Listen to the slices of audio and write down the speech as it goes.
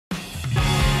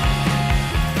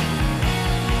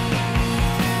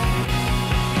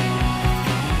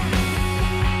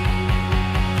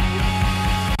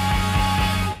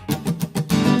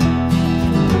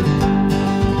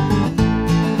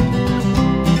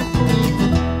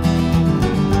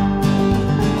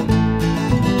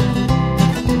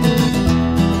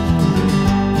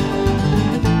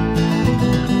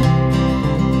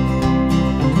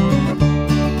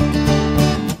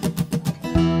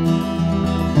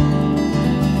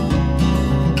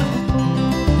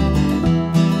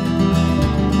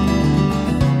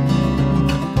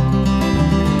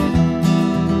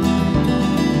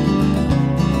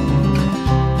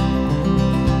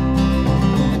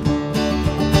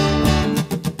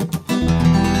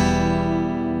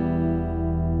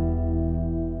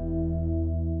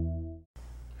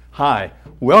Hi,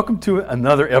 welcome to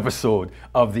another episode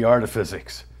of The Art of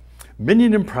Physics.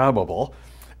 Minion Improbable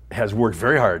has worked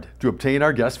very hard to obtain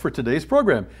our guest for today's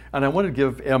program, and I want to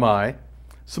give MI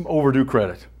some overdue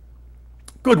credit.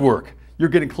 Good work. You're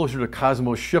getting closer to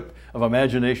Cosmo's ship of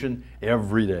imagination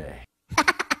every day.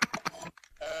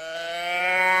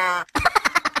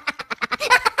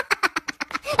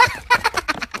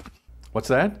 What's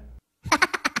that?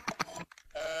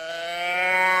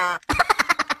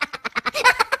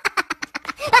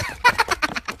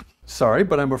 Sorry,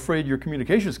 but I'm afraid your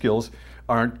communication skills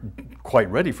aren't quite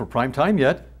ready for prime time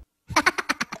yet.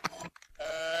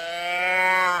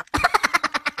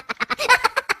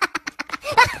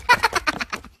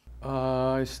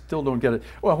 I still don't get it.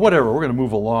 Well, whatever, we're going to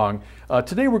move along.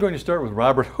 Today we're going to start with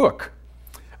Robert Hooke,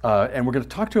 and we're going to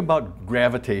talk to him about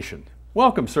gravitation.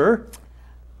 Welcome, sir.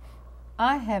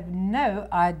 I have no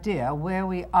idea where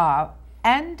we are,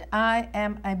 and I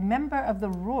am a member of the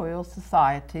Royal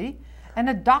Society and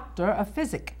a doctor of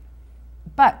physics.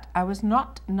 But I was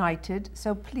not knighted,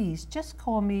 so please just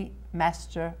call me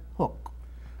Master Hooke.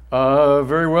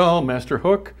 Very well, Master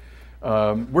Hooke.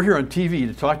 We're here on TV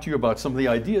to talk to you about some of the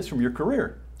ideas from your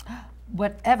career.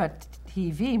 Whatever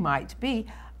TV might be,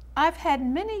 I've had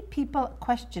many people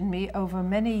question me over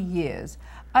many years.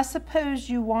 I suppose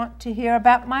you want to hear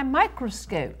about my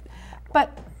microscope,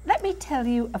 but let me tell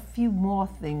you a few more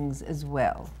things as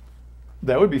well.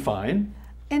 That would be fine.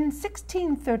 In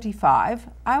 1635,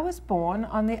 I was born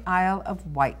on the Isle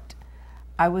of Wight.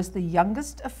 I was the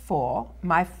youngest of four.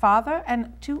 My father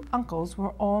and two uncles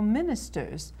were all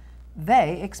ministers.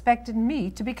 They expected me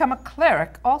to become a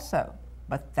cleric also,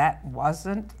 but that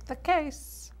wasn't the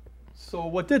case. So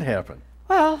what did happen?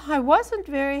 Well, I wasn't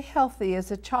very healthy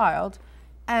as a child,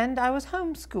 and I was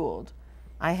homeschooled.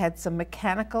 I had some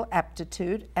mechanical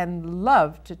aptitude and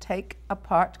loved to take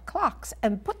apart clocks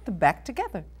and put them back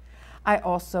together. I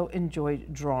also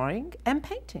enjoyed drawing and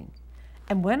painting.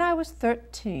 And when I was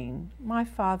 13, my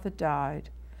father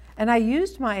died, and I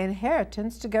used my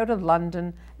inheritance to go to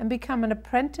London and become an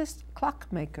apprentice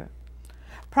clockmaker.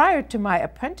 Prior to my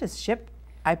apprenticeship,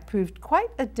 I proved quite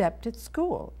adept at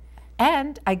school,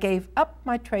 and I gave up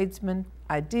my tradesman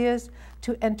ideas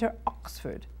to enter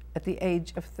Oxford at the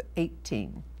age of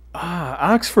 18.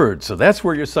 Ah, Oxford. So that's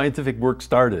where your scientific work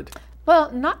started.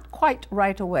 Well, not quite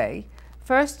right away.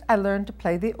 First, I learned to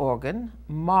play the organ,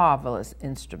 marvelous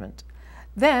instrument.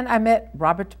 Then I met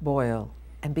Robert Boyle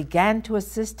and began to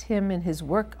assist him in his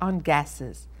work on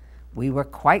gases. We were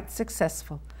quite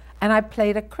successful, and I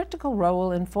played a critical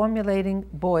role in formulating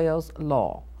Boyle's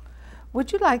law.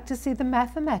 Would you like to see the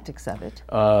mathematics of it?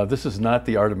 This is not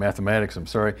the art of mathematics, I'm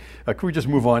sorry. Can we just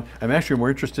move on? I'm actually more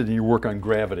interested in your work on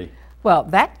gravity. Well,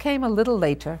 that came a little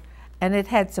later, and it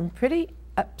had some pretty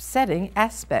upsetting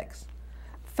aspects.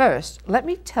 First, let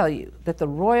me tell you that the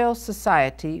Royal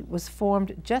Society was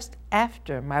formed just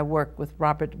after my work with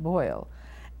Robert Boyle,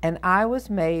 and I was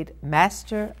made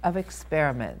Master of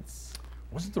Experiments.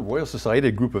 Wasn't the Royal Society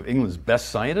a group of England's best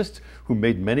scientists who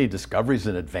made many discoveries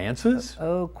and advances?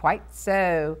 Oh, quite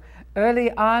so. Early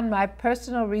on, my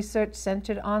personal research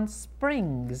centered on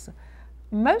springs.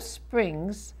 Most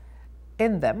springs,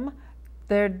 in them,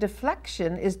 their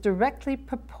deflection is directly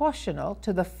proportional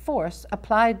to the force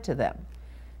applied to them.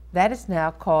 That is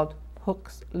now called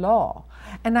Hooke's law,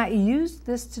 and I used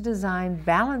this to design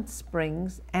balance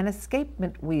springs and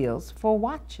escapement wheels for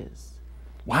watches.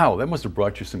 Wow, that must have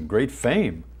brought you some great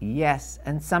fame. Yes,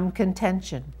 and some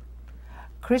contention.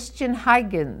 Christian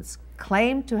Huygens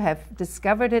claimed to have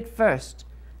discovered it first,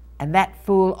 and that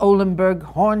fool Ohlenberg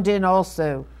horned in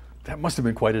also. That must have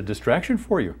been quite a distraction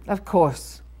for you. Of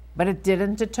course, but it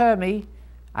didn't deter me.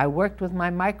 I worked with my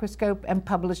microscope and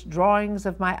published drawings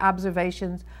of my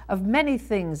observations of many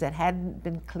things that hadn't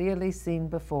been clearly seen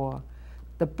before.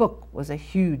 The book was a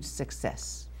huge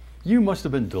success. You must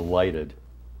have been delighted.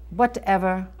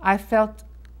 Whatever I felt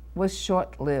was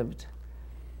short-lived.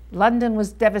 London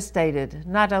was devastated,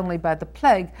 not only by the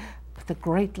plague, but the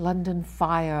Great London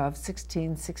Fire of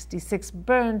 1666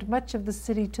 burned much of the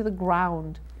city to the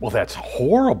ground. Well, that's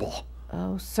horrible.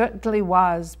 Oh, certainly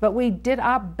was, but we did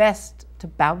our best to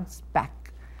bounce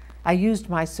back. I used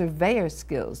my surveyor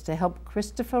skills to help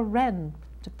Christopher Wren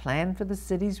to plan for the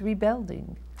city's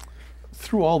rebuilding.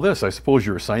 Through all this, I suppose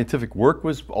your scientific work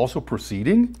was also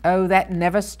proceeding? Oh, that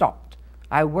never stopped.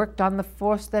 I worked on the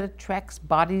force that attracts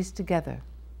bodies together,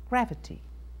 gravity.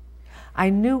 I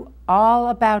knew all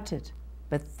about it,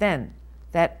 but then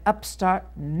that upstart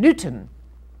Newton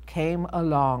came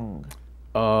along.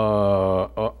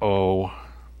 Uh-oh.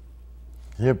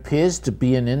 There appears to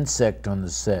be an insect on the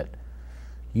set.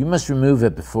 You must remove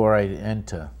it before I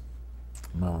enter.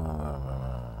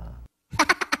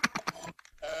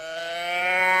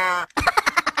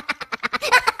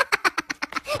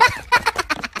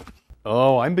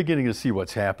 Oh, I'm beginning to see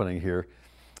what's happening here.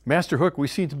 Master Hooke, we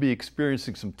seem to be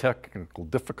experiencing some technical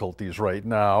difficulties right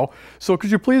now. So could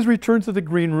you please return to the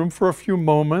green room for a few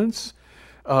moments?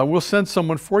 We'll send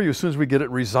someone for you as soon as we get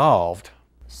it resolved.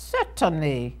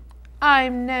 Certainly.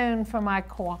 I'm known for my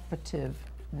cooperative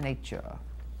nature.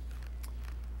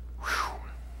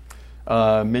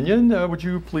 Minion, would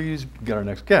you please get our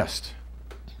next guest?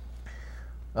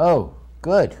 Oh,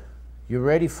 good. You're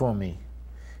ready for me.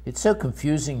 It's so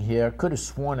confusing here. I could have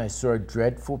sworn I saw a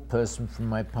dreadful person from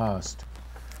my past.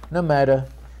 No matter.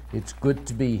 It's good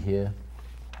to be here.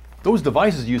 Those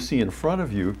devices you see in front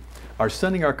of you are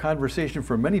sending our conversation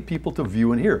for many people to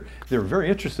view and hear. They're very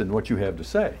interested in what you have to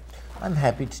say. I'm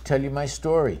happy to tell you my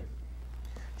story.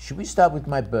 Should we start with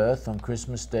my birth on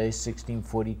Christmas Day,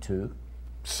 1642?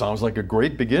 Sounds like a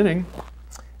great beginning.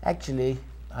 Actually,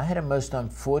 I had a most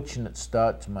unfortunate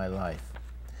start to my life.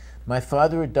 My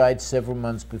father had died several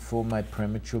months before my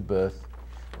premature birth,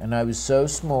 and I was so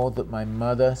small that my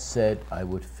mother said I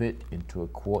would fit into a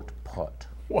quart pot.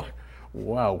 What?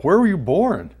 Wow, where were you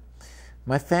born?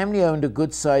 My family owned a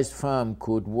good-sized farm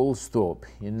called Woolsthorpe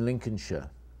in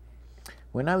Lincolnshire.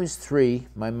 When I was 3,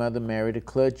 my mother married a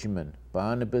clergyman,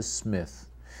 Barnabas Smith,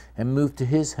 and moved to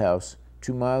his house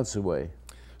 2 miles away.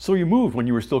 So you moved when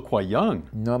you were still quite young.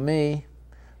 Not me.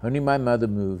 Only my mother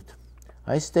moved.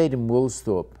 I stayed in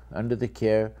Woolsthorpe under the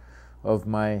care of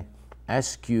my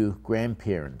Askew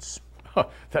grandparents.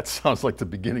 That sounds like the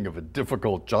beginning of a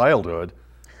difficult childhood.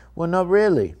 Well, not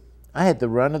really. I had the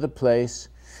run of the place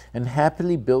and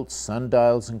happily built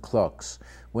sundials and clocks.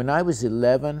 When I was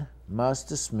 11,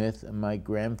 Master Smith and my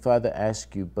grandfather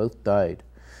Askew both died.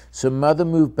 So Mother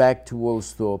moved back to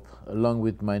Woolsthorpe along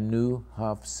with my new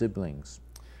half-siblings.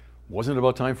 Wasn't it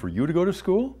about time for you to go to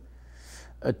school?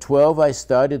 At 12, I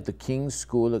started the King's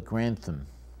School at Grantham.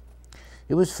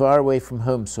 It was far away from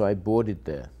home, so I boarded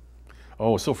there.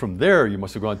 Oh, so from there you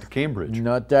must have gone to Cambridge.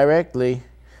 Not directly.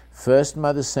 First,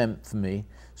 Mother sent for me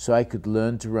so I could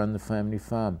learn to run the family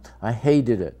farm. I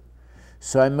hated it,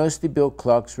 so I mostly built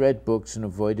clocks, read books, and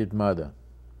avoided Mother.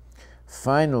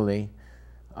 Finally,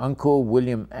 Uncle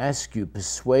William Askew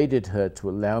persuaded her to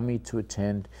allow me to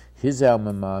attend his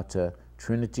alma mater,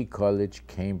 Trinity College,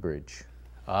 Cambridge.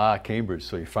 Ah, Cambridge,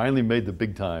 so you finally made the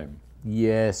big time.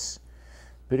 Yes,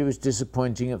 but it was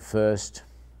disappointing at first.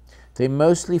 They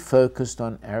mostly focused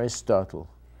on Aristotle,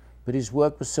 but his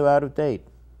work was so out of date.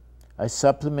 I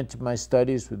supplemented my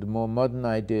studies with the more modern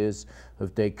ideas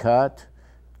of Descartes,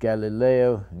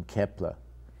 Galileo, and Kepler.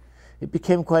 It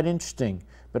became quite interesting,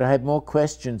 but I had more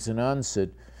questions than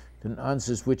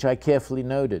answers, which I carefully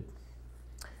noted.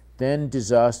 Then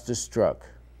disaster struck.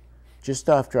 Just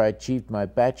after I achieved my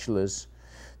bachelor's,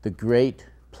 the Great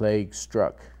Plague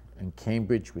struck, and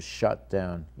Cambridge was shut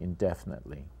down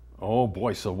indefinitely. Oh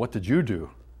boy, so what did you do?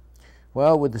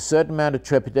 Well, with a certain amount of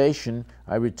trepidation,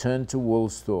 I returned to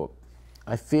Woolsthorpe.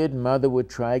 I feared Mother would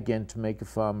try again to make a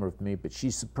farmer of me, but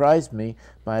she surprised me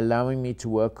by allowing me to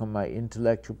work on my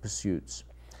intellectual pursuits.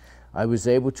 I was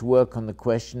able to work on the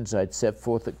questions I'd set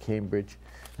forth at Cambridge,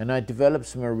 and I developed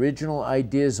some original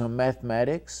ideas on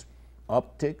mathematics,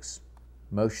 optics,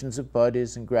 motions of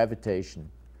bodies, and gravitation.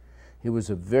 It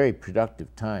was a very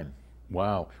productive time.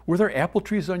 Wow. Were there apple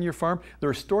trees on your farm?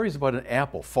 There are stories about an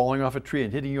apple falling off a tree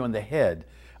and hitting you on the head,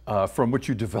 from which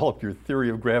you developed your theory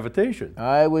of gravitation.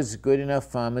 I was a good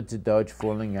enough farmer to dodge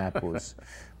falling apples,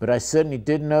 but I certainly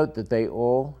did note that they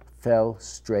all fell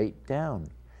straight down,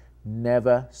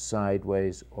 never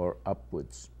sideways or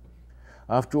upwards.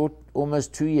 After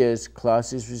almost 2 years,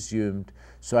 classes resumed,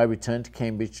 so I returned to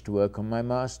Cambridge to work on my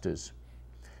master's.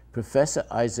 Professor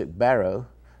Isaac Barrow,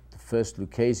 the first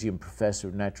Lucasian professor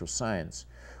of natural science,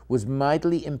 was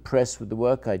mightily impressed with the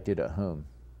work I did at home.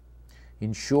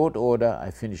 In short order,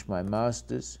 I finished my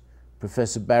master's.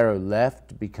 Professor Barrow left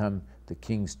to become the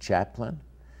King's chaplain,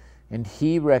 and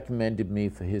he recommended me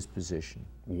for his position.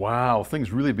 Wow,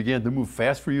 things really began to move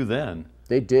fast for you then.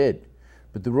 They did,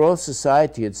 but the Royal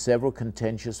Society had several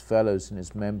contentious fellows in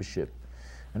its membership,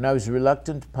 and I was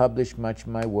reluctant to publish much of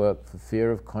my work for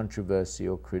fear of controversy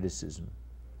or criticism.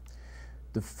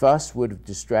 The fuss would have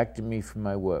distracted me from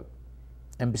my work,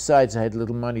 and besides, I had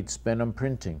little money to spend on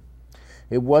printing.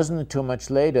 It wasn't until much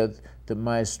later that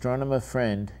my astronomer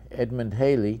friend, Edmund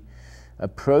Halley,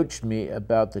 approached me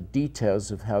about the details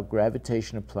of how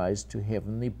gravitation applies to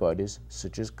heavenly bodies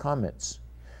such as comets,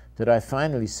 that I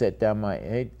finally set down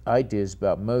my ideas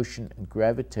about motion and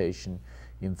gravitation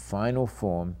in final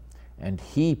form, and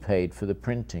he paid for the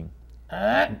printing.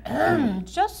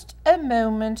 Just a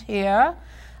moment here.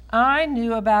 I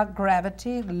knew about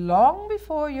gravity long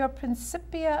before your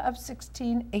Principia of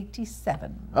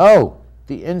 1687. Oh,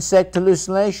 The insect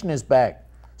hallucination is back,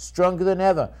 stronger than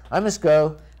ever. I must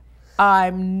go.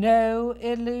 I'm no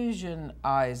illusion,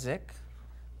 Isaac.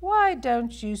 Why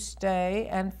don't you stay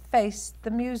and face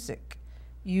the music?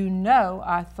 You know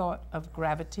I thought of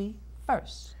gravity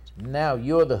first. Now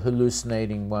you're the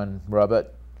hallucinating one,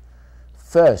 Robert.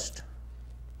 First,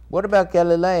 what about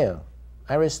Galileo,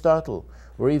 Aristotle,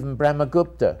 or even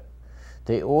Brahmagupta?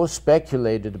 They all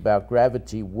speculated about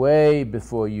gravity way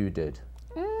before you did.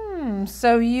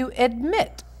 So you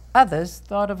admit others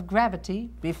thought of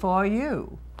gravity before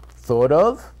you. Thought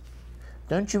of?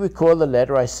 Don't you recall the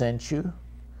letter I sent you?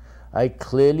 I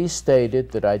clearly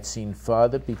stated that I'd seen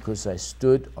farther because I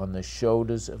stood on the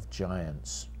shoulders of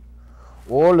giants.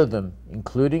 All of them,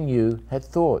 including you, had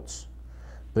thoughts.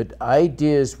 But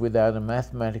ideas without a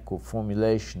mathematical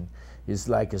formulation is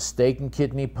like a steak and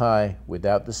kidney pie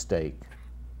without the steak.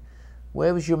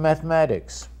 Where was your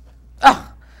mathematics?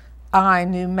 I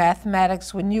knew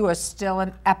mathematics when you were still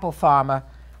an apple farmer,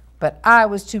 but I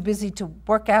was too busy to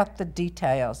work out the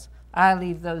details. I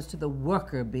leave those to the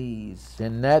worker bees.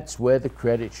 Then that's where the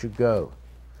credit should go.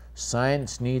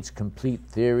 Science needs complete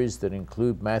theories that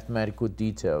include mathematical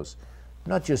details,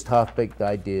 not just half-baked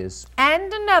ideas.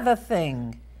 And another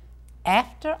thing,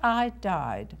 after I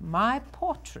died, my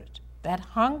portrait that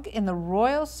hung in the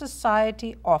Royal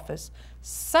Society office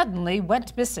suddenly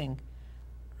went missing.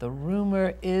 The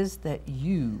rumor is that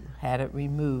you had it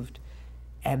removed,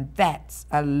 and that's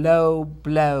a low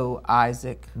blow,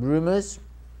 Isaac. Rumors?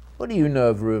 What do you know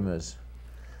of rumors?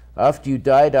 After you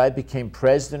died, I became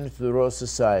president of the Royal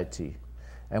Society,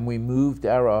 and we moved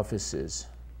our offices.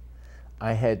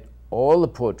 I had all the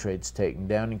portraits taken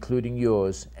down, including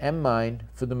yours and mine,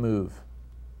 for the move.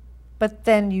 But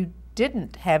then you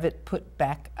didn't have it put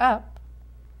back up.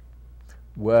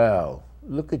 Well,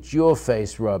 look at your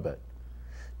face, Robert.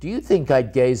 Do you think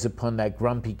I'd gaze upon that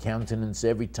grumpy countenance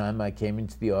every time I came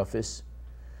into the office?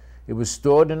 It was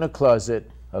stored in a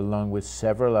closet, along with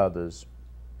several others.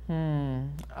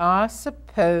 I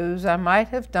suppose I might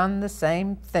have done the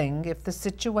same thing if the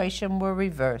situation were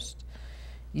reversed.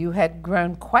 You had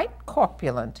grown quite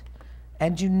corpulent,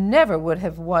 and you never would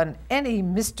have won any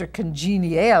Mr.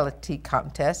 Congeniality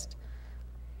contest.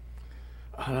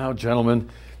 Now, gentlemen,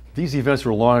 these events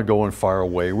were long ago and far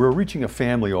away. We're reaching a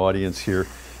family audience here,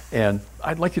 and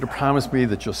I'd like you to promise me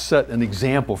that you'll set an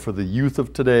example for the youth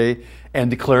of today and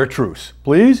declare a truce.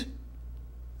 Please?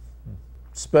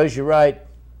 Suppose you're right.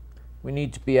 We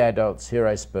need to be adults here,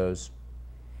 I suppose.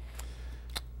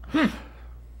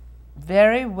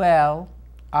 Very well.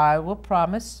 I will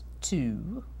promise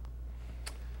to.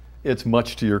 It's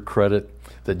much to your credit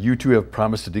that you two have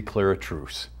promised to declare a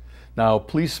truce. Now,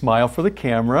 please smile for the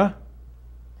camera.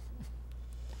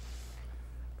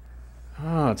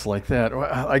 It's like that.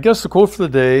 I guess the quote for the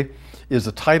day is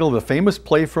the title of the famous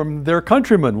play from their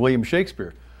countryman, William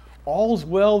Shakespeare. All's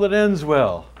well that ends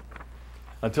well.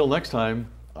 Until next time,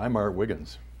 I'm Art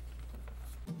Wiggins.